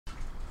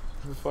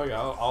Fuck,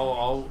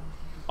 I'll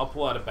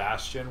pull out a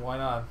Bastion. Why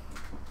not?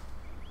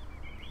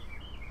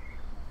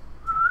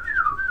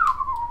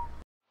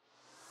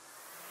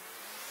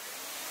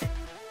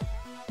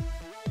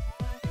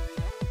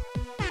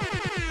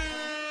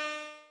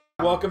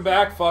 Welcome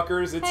back,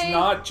 fuckers. It's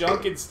not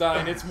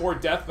Junkenstein. It's more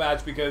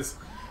deathmatch because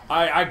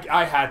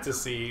I had to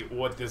see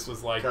what this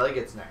was like. Kelly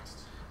gets next.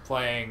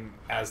 Playing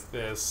as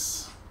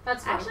this.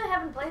 That's actually I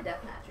haven't played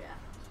deathmatch yet.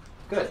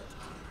 Good.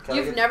 Kelly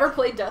You've never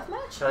played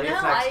deathmatch? Kelly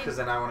gets next because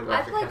then I want to go I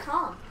after play Kelly.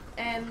 comp,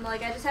 and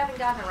like I just haven't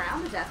gotten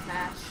around to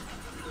deathmatch.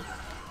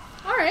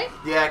 All right.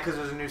 Yeah, because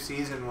there's a new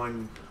season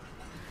when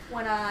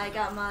I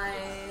got my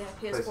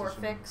PS4 PlayStation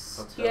fix.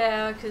 hooks up.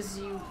 Yeah, because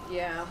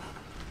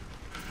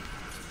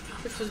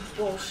which was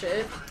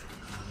bullshit.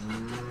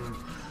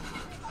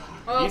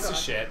 Oh, Piece God. of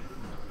shit.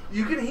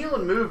 You can heal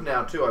and move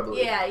now too, I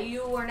believe. Yeah,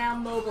 you are now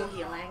mobile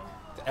healing.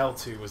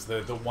 L2 was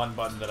the one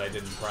button that I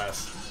didn't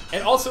press.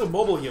 And also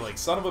mobile healing.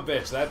 Son of a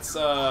bitch. That's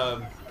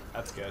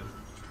good.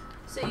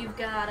 So you've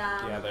got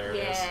Yeah, there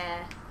it is.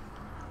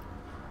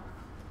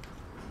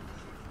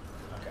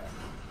 Okay.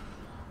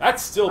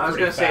 That's still I was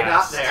pretty gonna say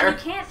not fast. there. So you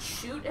can't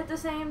shoot at the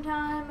same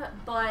time,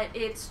 but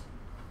it's.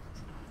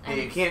 Yeah,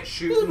 you can't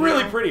shoot. This is and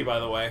really move, pretty, by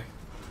the way.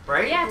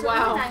 right? Yeah, it's a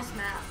Wow. really nice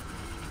map.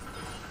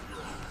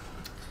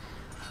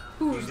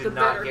 Who's You the did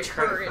not better get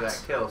turret? credit for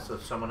that kill, so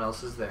someone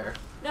else is there.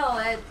 No,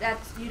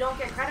 that's you don't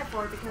get credit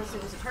for it because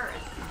it was a turret.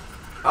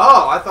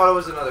 Oh, I thought it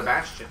was another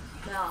Bastion.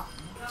 No.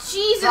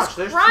 Jesus Gosh,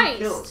 there's Christ!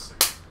 2 kills.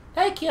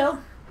 Thank you.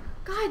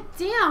 God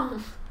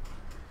damn!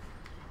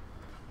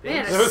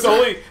 Man,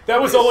 That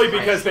was only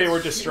because they were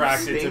Binks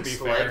distracted, to be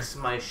fair. likes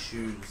my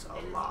shoes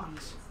a lot.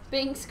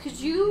 Binks, could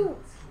you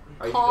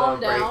Are you calm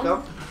gonna break down?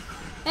 them?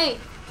 Hey,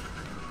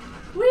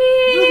 Look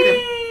at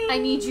him. I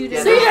need you to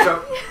Yeah,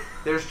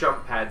 there's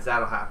jump pads.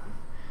 That'll happen.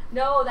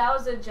 No, that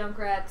was a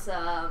Junkrat's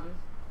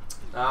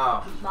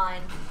Oh.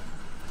 mine.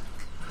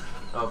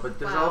 Oh, but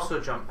there's Wow. also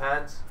jump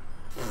pads.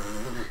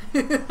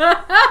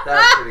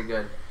 That's pretty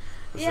good.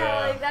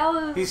 Yeah, like that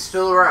was. He's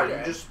still around. good.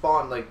 You just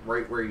spawned like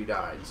right where you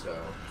died, so.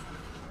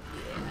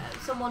 Yeah,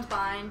 someone's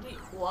behind you.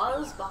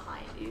 Was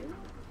behind you.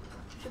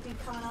 Should be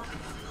coming up.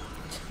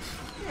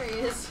 There he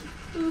is.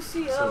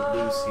 Lucio. So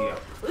Lucio.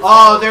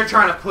 Oh, they're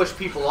trying to push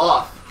people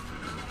off.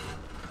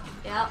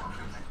 Yep.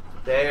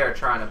 They are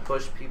trying to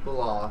push people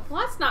off.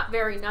 Well, that's not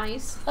very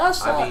nice.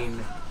 I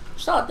mean,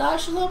 it's not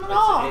nice to them at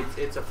all.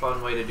 it's a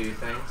fun way to do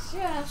things.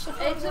 Yeah, It's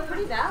a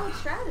pretty valid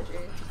strategy.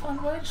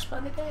 fun way to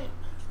spend a game.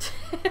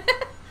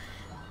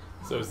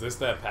 So is this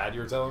that pad you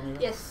were telling me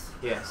about? Yes.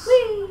 Yes.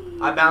 Whee!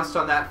 I bounced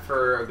on that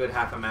for a good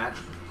half a match.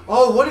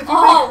 Oh, what if you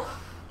Oh!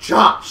 make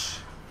Josh?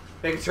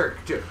 Make a turkey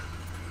too.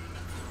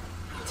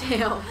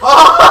 Damn.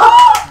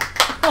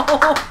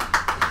 Oh!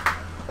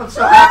 I'm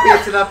so happy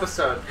it's an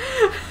episode.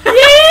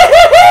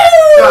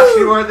 Josh,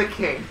 you are the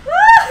king.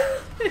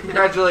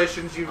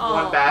 Congratulations, you've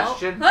won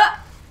Bastion.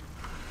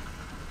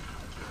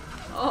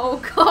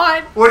 Oh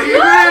God. What are you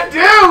gonna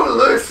do,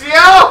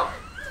 Lucio?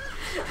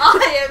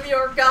 I am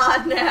your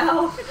god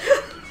now.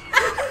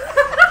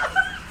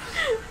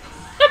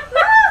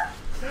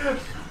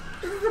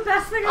 This is the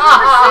best thing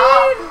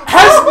I've ever seen.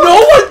 Has no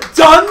one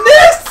done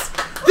this?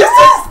 This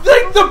is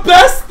like the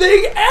best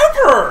thing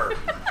ever.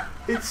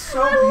 It's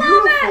so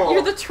beautiful.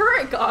 You're the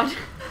turret god.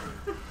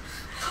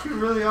 You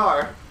really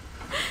are.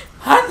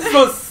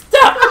 Hanzo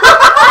step.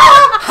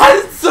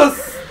 Hanzo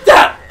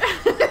step.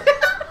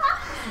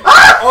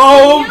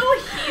 Oh,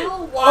 You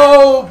heal one.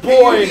 oh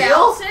boy.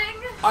 Bouncing?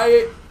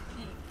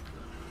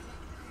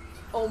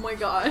 Oh my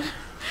God.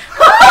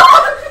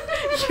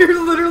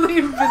 You're literally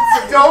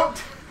invincible.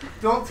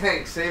 Don't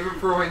tank. Save it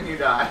for when you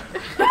die.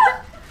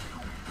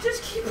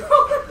 Just keep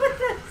rolling with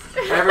this.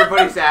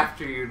 Everybody's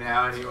after you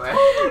now, anyway.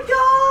 Oh my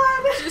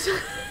god. Just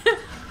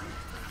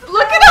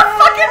look at him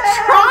fucking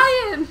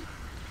trying.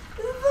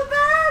 This is the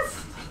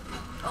best.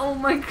 Oh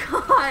my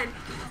God.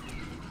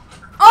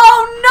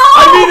 Oh no!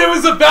 I mean, it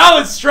was a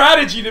valid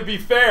strategy, to be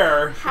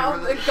fair. How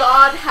the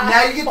god has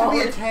Now you get fallen.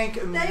 to be a tank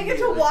immediately. Now you get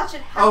to watch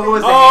it happen. Oh, it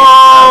was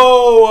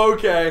Oh,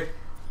 okay.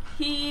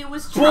 He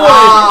was Boy. trying.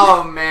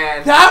 Oh,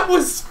 man. That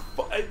was,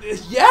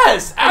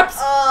 yes,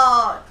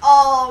 absolutely.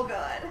 Oh,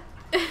 good.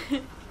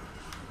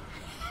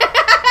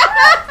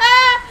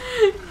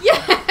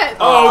 Yes!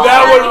 Oh,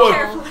 that Be one was.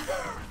 careful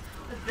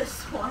with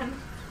this one.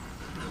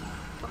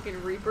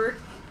 Fucking Reaper.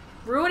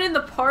 Ruining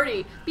the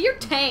party. Be your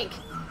tank.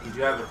 Did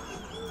you have it?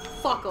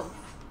 Fuck him.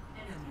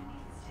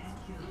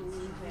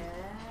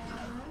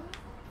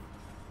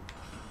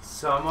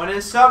 Someone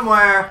is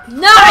somewhere.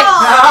 Nice!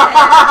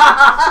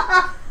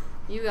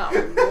 You got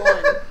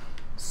one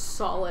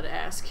solid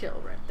ass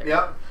kill right there.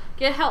 Yep.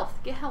 Get health.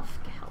 Get health.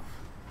 Get health.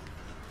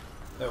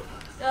 Nope.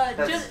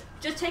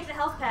 Just take the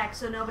health pack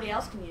so nobody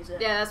else can use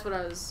it. Yeah, that's what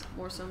I was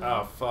more so meaning.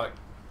 Oh, fuck.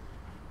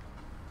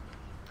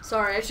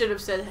 Sorry, I should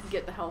have said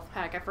get the health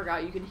pack. I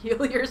forgot you can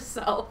heal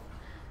yourself.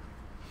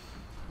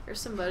 There's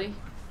somebody.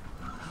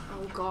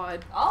 Oh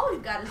God. All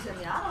we've got is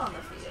Zenyatta on the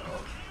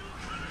field.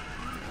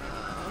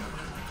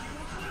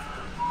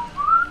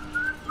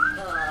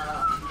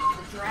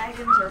 The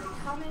dragons are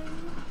coming.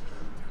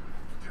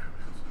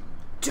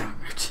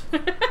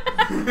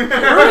 Where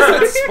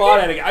is that spot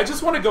at again? I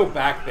just want to go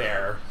back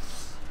there.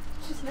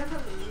 Just never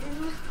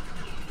leave.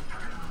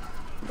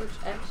 Which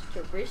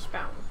extra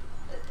respawn?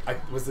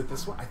 Was it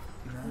this one?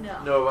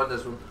 No. No, on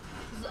this one.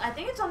 I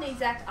think it's on the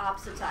exact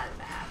opposite side of the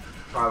map.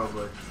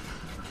 Probably.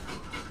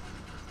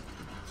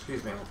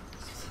 Excuse me.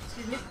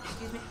 Excuse me.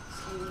 Excuse me.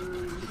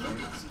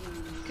 Excuse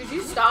me. Could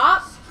you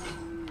stop?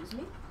 Excuse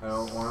me. I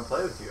don't want to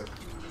play with you.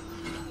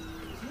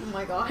 Oh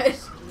my god.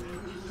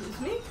 Excuse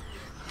me.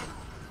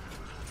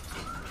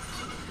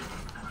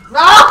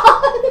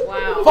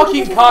 Wow.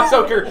 Fucking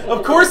cocksucker.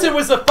 Of course it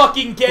was a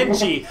fucking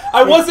Genji.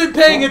 I wasn't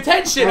paying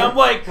attention. I'm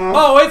like,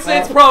 oh,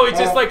 it's probably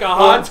just like a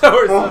Hanzo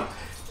or something.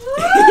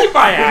 Eat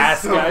my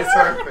ass, guys.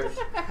 Perfect.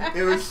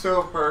 It was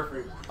so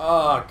perfect.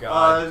 Oh, Oh,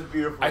 God. it was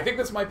beautiful. I think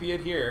this might be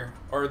it here.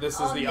 Or this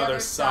is On the other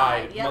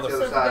side. side. Yep, The so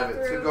other to side go of it.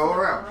 So through, go to the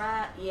around.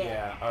 right. Yeah.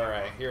 Yeah,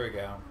 alright. Here we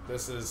go.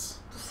 This is...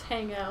 Just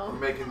hang out. We're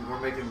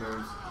making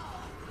moves.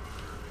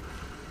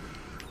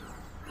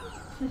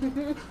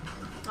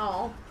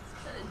 Oh.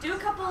 Do a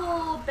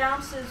couple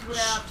bounces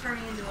without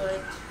turning into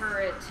a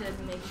turret to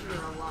make sure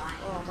you're aligned.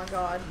 Oh my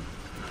god.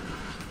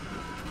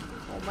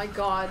 Oh my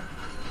god.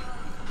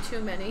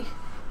 Too many.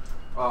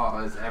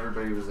 Oh,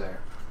 everybody was there.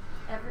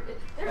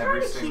 They're Every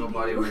trying to single keep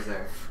buddy you was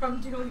there.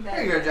 from doing that.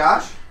 There you go,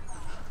 Josh.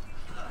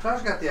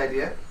 Josh got the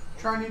idea.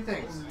 Try new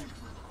things.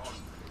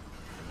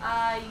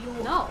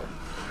 You'll... No.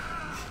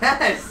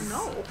 Yes!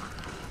 No.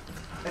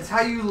 It's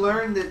how you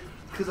learn that,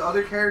 because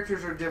other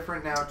characters are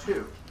different now,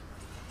 too.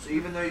 So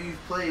even though you've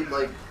played,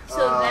 like, So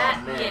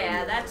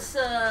man, that's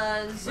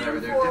Whatever,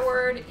 zoom they're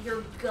forward.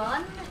 Your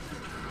gun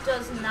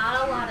does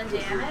not a lot of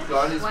damage. Your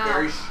gun is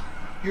Wow.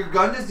 your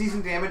gun does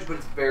decent damage, but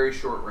it's very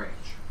short range.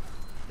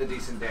 The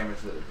decent damage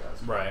that it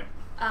does. Right.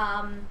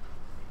 And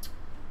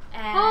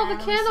Oh,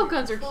 the candle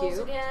guns are controls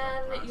cute.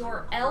 Again,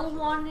 your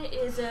L1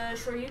 is a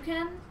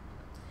Shoryuken.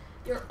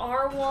 Your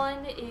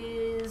R1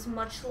 is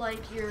much like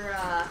your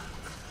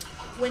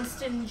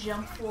Winston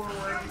jump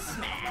forward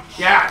smash.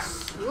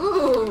 Yes!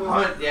 Ooh.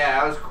 Yeah,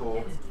 that was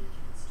cool.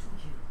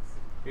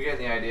 You're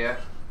getting the idea?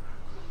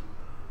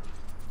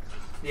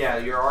 Yeah,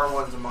 your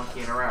R1's a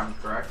monkeying around,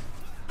 correct?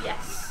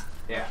 Yes.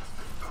 Yeah.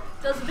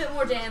 Does a bit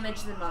more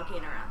damage than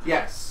monkeying around.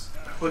 Yes.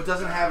 But it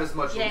doesn't have as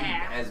much lead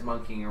Yeah. as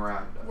monkeying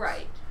around does.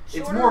 Right. It's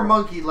Shorter- more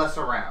monkey, less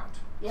around.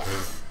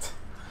 Yes.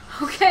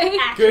 Okay.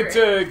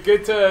 Accurate.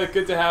 Good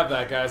to have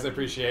that, guys. I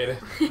appreciate it.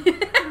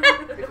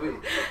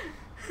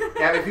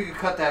 Gabby, if you could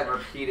cut that and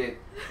repeat it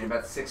in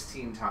about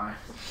 16 times.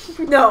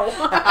 No.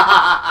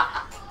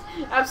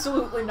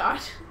 Absolutely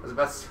not. I was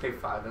about to say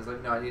 5. I was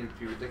like, no, I need it to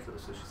be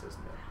ridiculous, so she says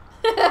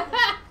no.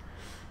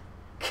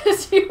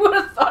 Because you would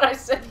have thought I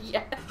said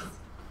yes.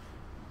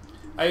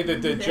 I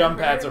think the jump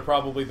pads are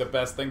probably the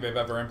best thing they've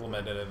ever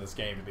implemented in this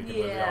game, to be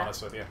completely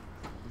honest with you.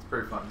 It's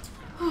pretty fun.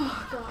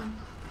 Oh, God.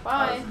 I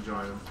Bye. was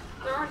enjoying them.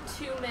 There aren't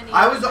too many.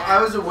 I was a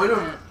maps widow.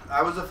 like that.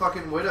 I was a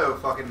fucking widow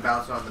fucking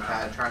bouncing on the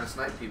pad trying to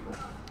snipe people.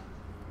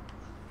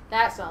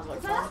 That sounds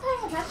like Was I not fun.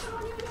 paying attention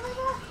when you were doing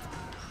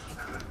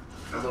that?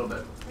 A little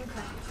bit.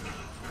 Okay.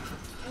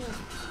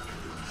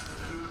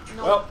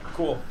 No. Well,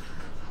 cool.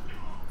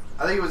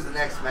 I think it was the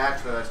next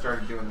match that I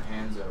started doing the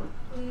Hanzo.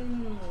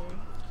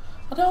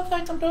 I don't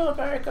think I'm doing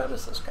very good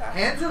as this guy.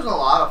 Hanzo's a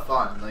lot of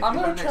fun. Like, I'm you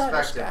gonna wouldn't try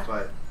expect this it,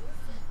 guy.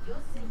 but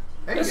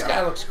there This you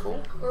guy go. looks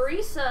cool.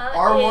 Orisa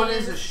R1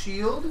 is a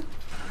shield.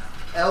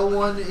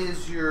 L1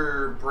 is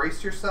your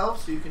brace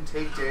yourself, so you can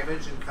take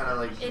damage and kind of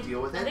like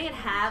deal with I think it. it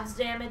halves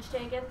damage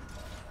taken.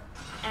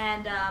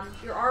 And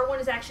your R1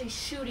 is actually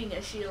shooting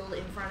a shield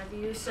in front of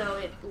you, so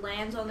it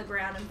lands on the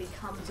ground and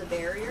becomes a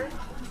barrier.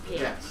 Yeah.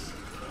 Yes.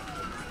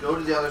 Go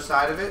to the other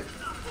side of it,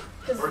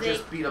 'Cause or they-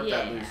 just beat up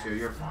that yeah. Lucio.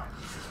 You're fine.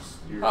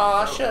 You're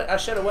I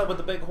should have went with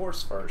the big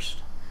horse first.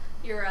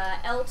 Your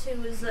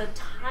L2 is a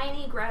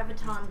tiny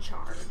graviton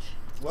charge.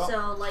 Well-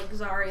 So, like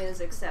Zarya's,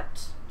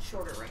 except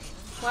shorter range.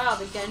 Wow,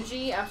 the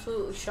Genji,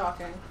 absolutely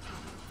shocking.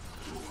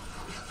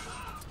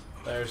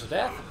 There's a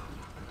death.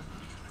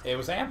 It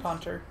was Amp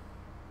Hunter.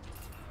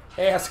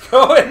 Hey, how's it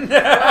going?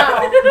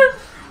 Wow.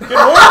 Good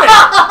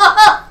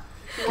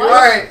morning.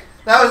 Alright,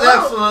 that was Hello.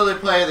 absolutely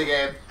play of the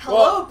game.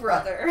 Hello,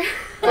 brother.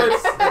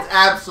 That's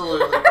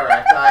absolutely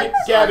correct.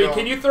 Gabby,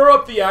 can you throw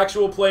up the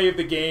actual play of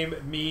the game,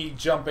 me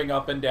jumping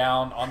up and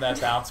down on that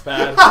bounce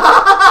pad?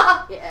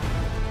 Yeah.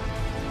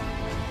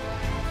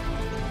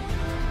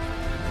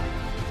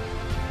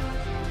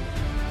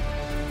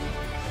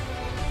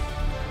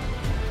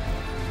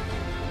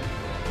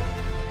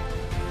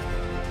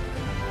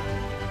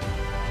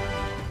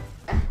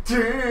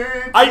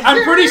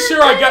 I'm pretty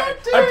sure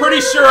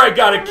I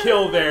got a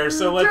kill there.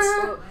 So let's.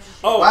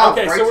 Oh, Wow,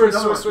 okay. right So to we're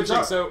another one. switching. Good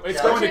job. So it's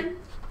Yeah. going to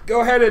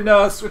go ahead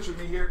and switch with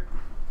me here.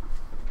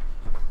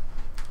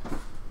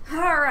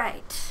 All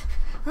right.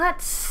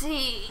 Let's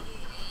see.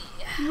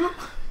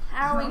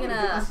 How are we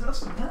gonna?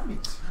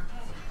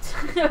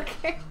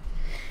 Okay.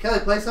 Kelly,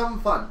 play something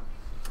fun.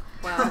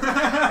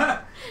 Wow.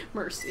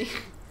 Mercy.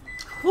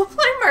 We'll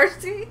play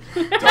Mercy.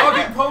 Dog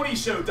and Pony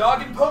Show.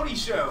 Dog and Pony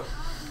Show.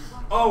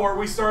 Oh, are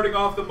we starting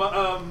off the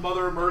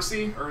Mother of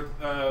Mercy or?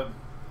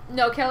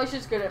 No, Kelly's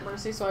just good at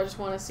Mercy, so I just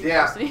want to see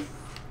Yeah. Mercy.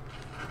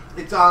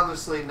 It's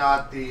honestly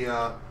not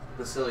the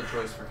silly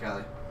choice for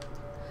Kelly.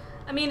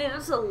 I mean, it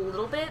is a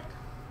little bit.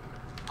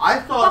 I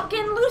thought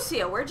Fucking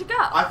Lucio, where'd you go?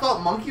 I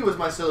thought Monkey was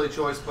my silly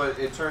choice, but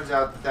it turns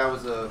out that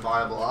was a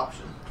viable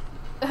option.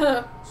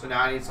 So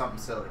now I need something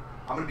silly.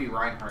 I'm gonna be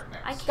Reinhardt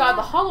I next. God,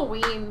 the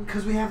Halloween,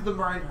 Because we have the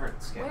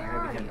Reinhardt skin. Where I gotta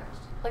are be him you? next.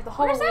 like the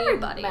Where's Halloween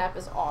everybody? map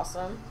is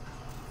awesome.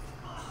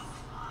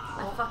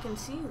 I fucking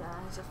see you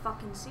guys. I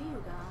fucking see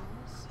you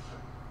guys.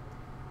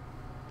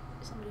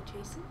 Is somebody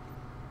chasing?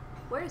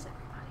 Where is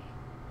everybody?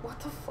 What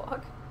the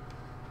fuck?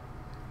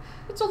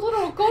 It's a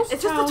little ghost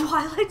It's town. just the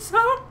Twilight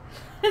Zone?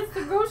 It's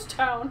the ghost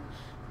town.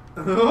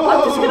 I'm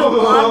just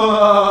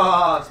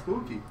gonna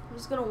Spooky. I'm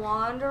just gonna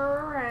wander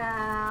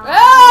around.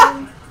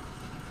 Ah!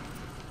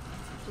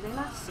 Do they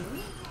not see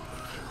me?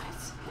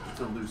 It's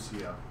a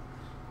Lucio.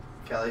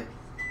 Kelly,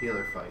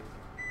 healer fight.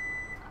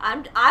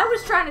 I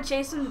was trying to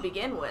chase him to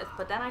begin with,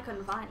 but then I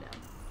couldn't find him.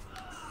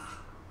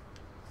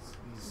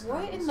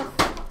 What in the?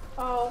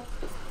 Oh.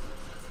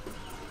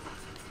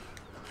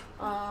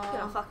 He's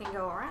gonna fucking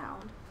go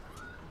around.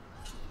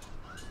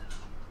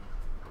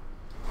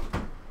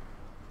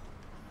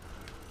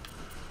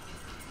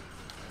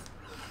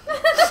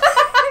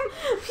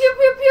 Pew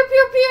pew pew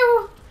pew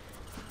pew.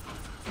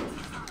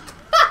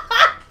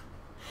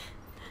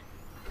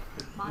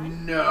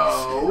 Mine?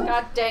 No.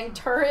 God dang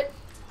turret.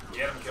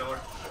 Get him, killer.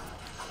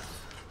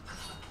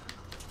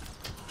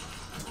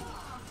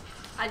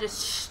 I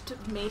just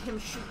made him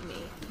shoot me.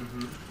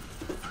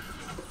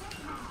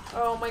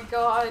 Oh my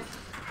god.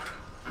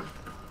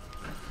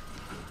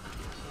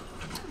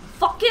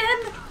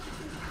 Fucking!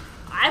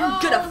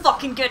 I'm gonna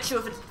fucking get you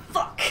if it's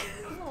fuck.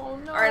 Oh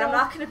no. Alright, I'm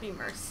not gonna be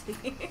Mercy.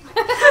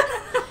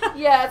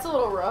 Yeah, it's a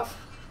little rough.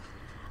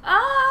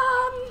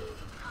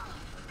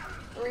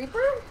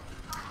 Reaper?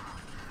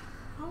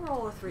 I'll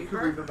roll with You can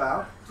Reaper. reap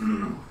about.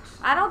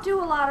 I don't do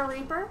a lot of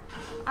Reaper.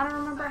 I don't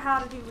remember how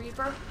to do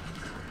Reaper.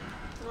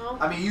 No.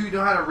 I mean, you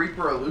know how to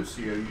Reaper a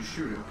Lucio. You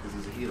shoot him because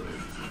he's a healer.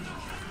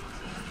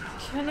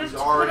 He's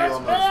already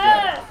almost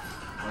dead.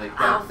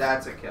 Like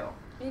that's a kill.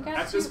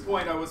 At this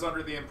point, I was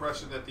under the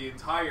impression that the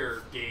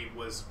entire game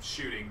was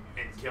shooting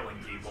and killing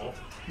people.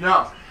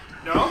 No.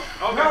 No? No.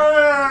 Okay.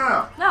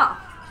 No.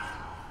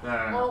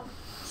 No. Well,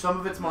 Some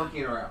of it's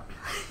monkeying around.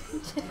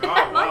 Oh,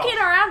 wow. Monkeying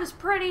around is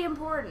pretty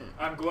important.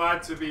 I'm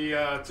glad to be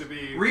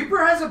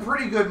Reaper has a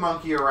pretty good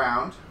monkey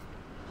around.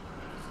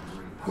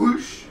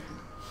 Whoosh.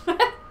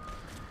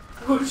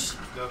 whoosh.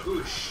 the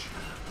whoosh.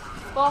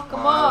 Fuck him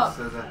up.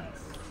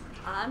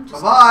 I'm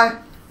just. Bye-bye.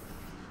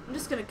 I'm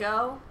just gonna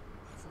go.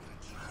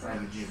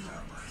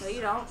 No,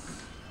 you don't.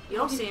 You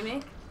don't see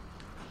me.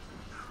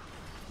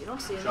 You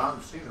don't see me.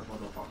 John Cena,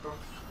 motherfucker.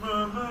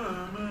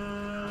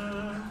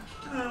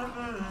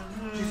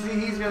 Did you see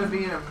he's gonna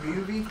be in a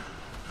movie?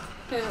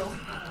 Who?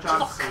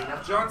 John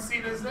Cena. John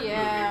Cena's in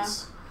Yeah.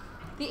 movies.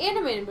 The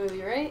animated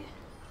movie, right?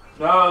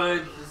 No,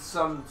 it's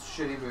some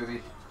shitty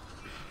movie.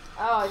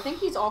 Oh, I think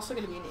he's also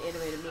going to be in an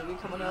animated movie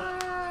coming up.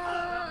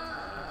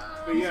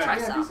 But yeah, Try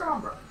Yeah, some. he's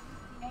on, bro.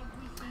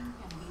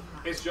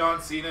 is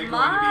John Cena going to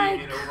Mike.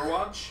 be in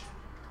Overwatch?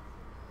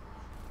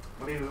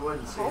 I mean, we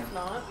wouldn't see Hope him.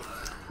 not.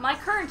 My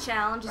current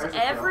challenge is There's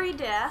a every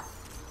death,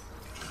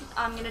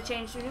 I'm gonna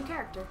change to a new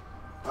character.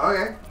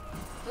 Okay.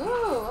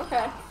 Ooh,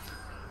 okay.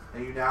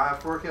 And you now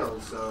have 4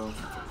 kills, so...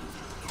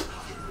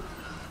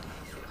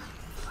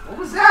 What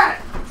was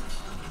that?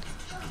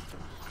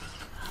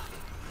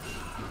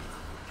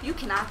 You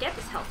cannot get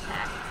this health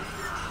pack.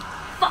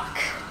 Fuck!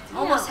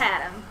 Almost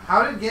had him.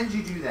 How did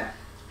Genji do that?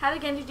 How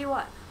did Genji do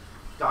what?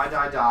 Die,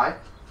 die, die.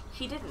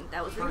 He didn't.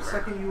 That was For a Reaper.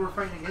 second you were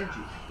fighting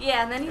Genji.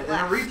 Yeah, and then he And then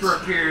a left. Reaper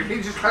appeared.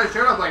 He just kind of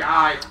showed up like,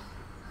 "Hi,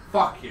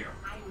 fuck you."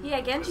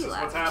 Yeah, This Genji is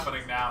left. what's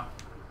happening now.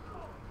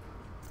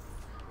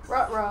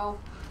 Ruh-roh.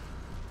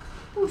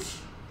 Whoosh.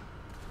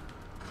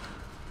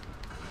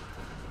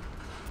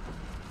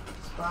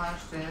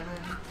 Splash damage.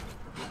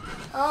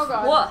 Oh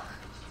god. What?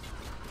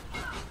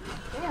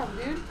 Damn,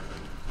 dude.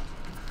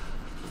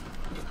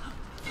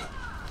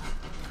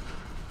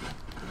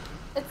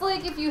 It's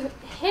like if you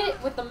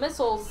hit with the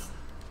missiles,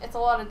 it's a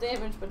lot of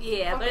damage, but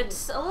Yeah, but fucking-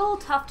 it's a little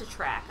tough to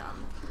track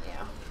them.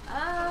 yeah.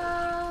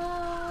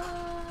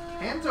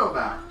 Hanzo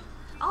back.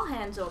 I'll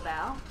Hanzo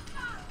bow.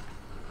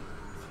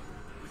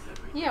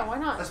 Yeah, why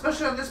not?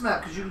 Especially on this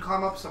map, because you can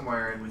climb up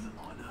somewhere and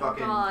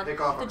fucking God, pick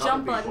off a the couple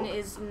jump people. button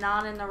is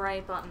not in the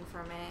right button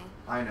for me.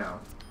 I know.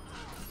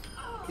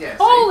 Yeah.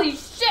 Holy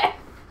shit!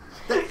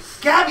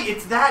 Gabby,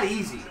 it's that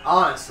easy,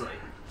 honestly.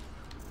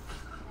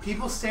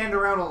 People stand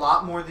around a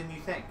lot more than you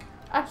think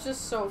That's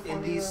just so funny.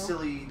 in these though.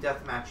 silly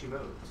deathmatchy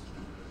modes.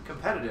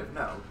 Competitive,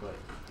 no, but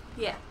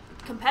Yeah,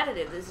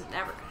 competitive is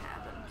never gonna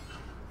happen.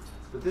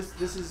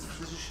 this is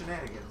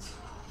shenanigans.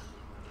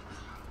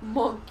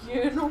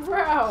 Monkeying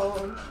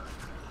around.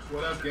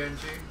 What up,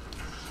 Genji?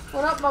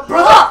 What up, my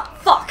Brother! Ah,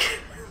 fuck!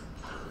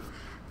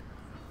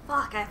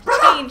 Fuck, I have to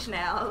change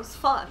now. It was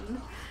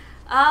fun.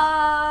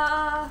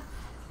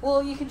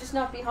 Well, you can just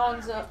not be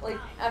Hanzo. Like,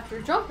 after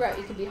Junkrat,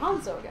 you can be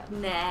Hanzo again.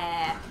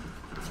 Nah.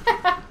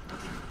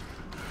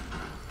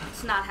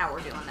 It's not how we're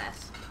doing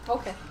this.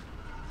 Okay.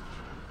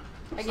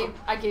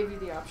 I gave you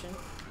the option.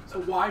 It's a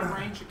wide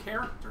range of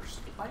characters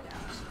to play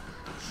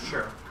as.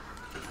 Sure.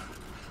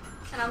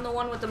 And I'm the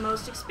one with the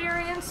most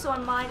experience, so I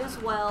might as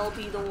well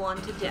be the one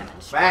to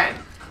demonstrate. Man,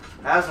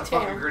 that was a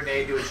Damn. fucking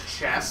grenade to his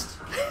chest.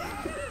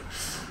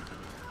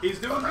 He's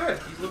doing good.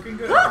 He's looking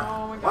good.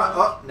 Oh my What?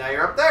 god. Oh, now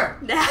you're up there.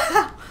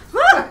 Nah.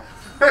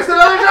 There's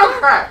another jump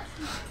crack.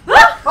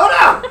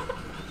 Oh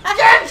no!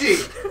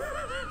 Genji!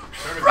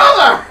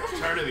 Brother!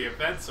 Turn of the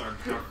events are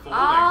folding.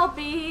 I'll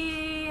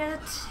be a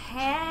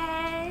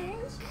tank.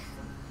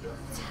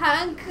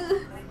 Tank.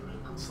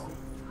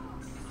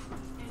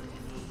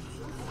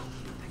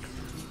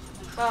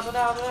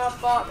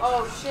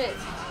 Oh shit.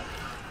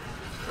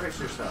 Brace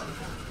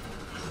yourself.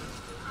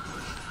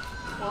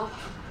 Well,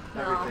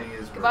 Everything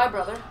is goodbye,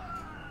 brother.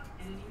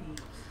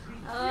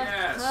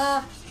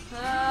 Yes.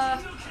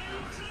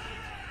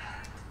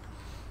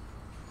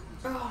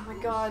 Oh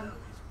my god.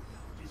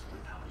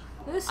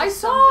 This is I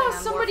saw something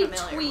I'm somebody more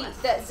familiar tweet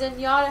with. that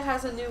Zenyatta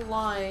has a new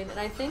line, and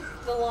I think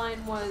the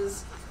line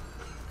was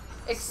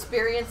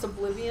experience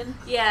oblivion.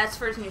 Yeah, it's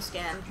for his new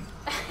skin.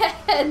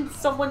 And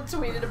someone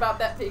tweeted about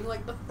that being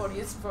like the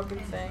funniest fucking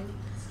thing.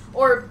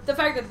 Or the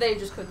fact that they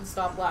just couldn't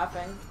stop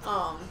laughing.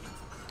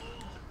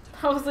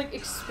 I was like,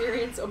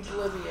 experience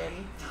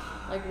oblivion.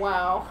 Like,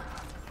 wow.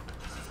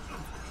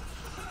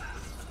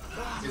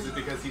 Is it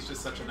because he's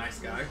just such a nice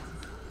guy?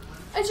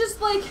 I just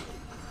like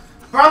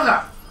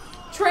Brother!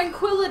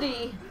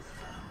 tranquility.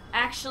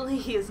 Actually,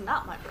 he is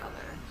not my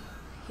brother.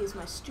 He is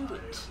my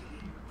student.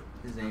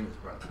 His name is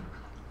Brother.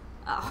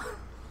 Oh,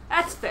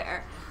 that's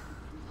fair.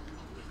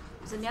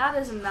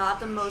 Zenyatta is not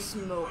the most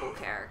mobile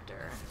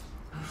character.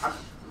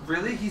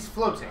 Really? He's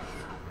floating.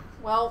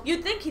 Well,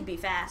 You'd think he'd be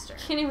faster.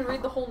 can't even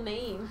read the whole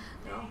name.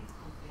 No.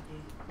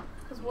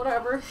 Cause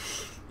whatever.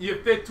 You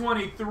fit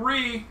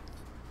 23.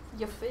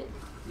 You fit.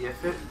 You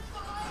fit?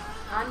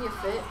 I'm you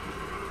fit.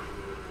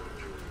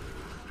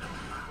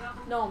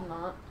 No, I'm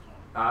not.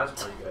 Ah,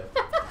 that's pretty good.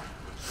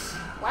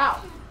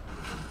 Wow.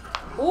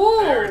 Ooh.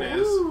 There it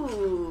is.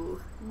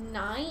 Ooh.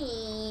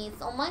 Nice.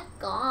 Oh my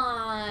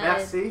god.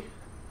 Merci.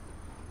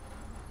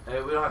 Hey,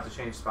 we don't have to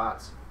change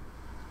spots.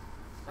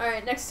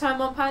 Alright, next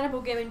time on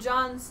Pineapple Gaming,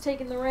 John's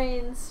taking the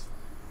reins.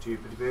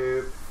 Doopity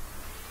boop.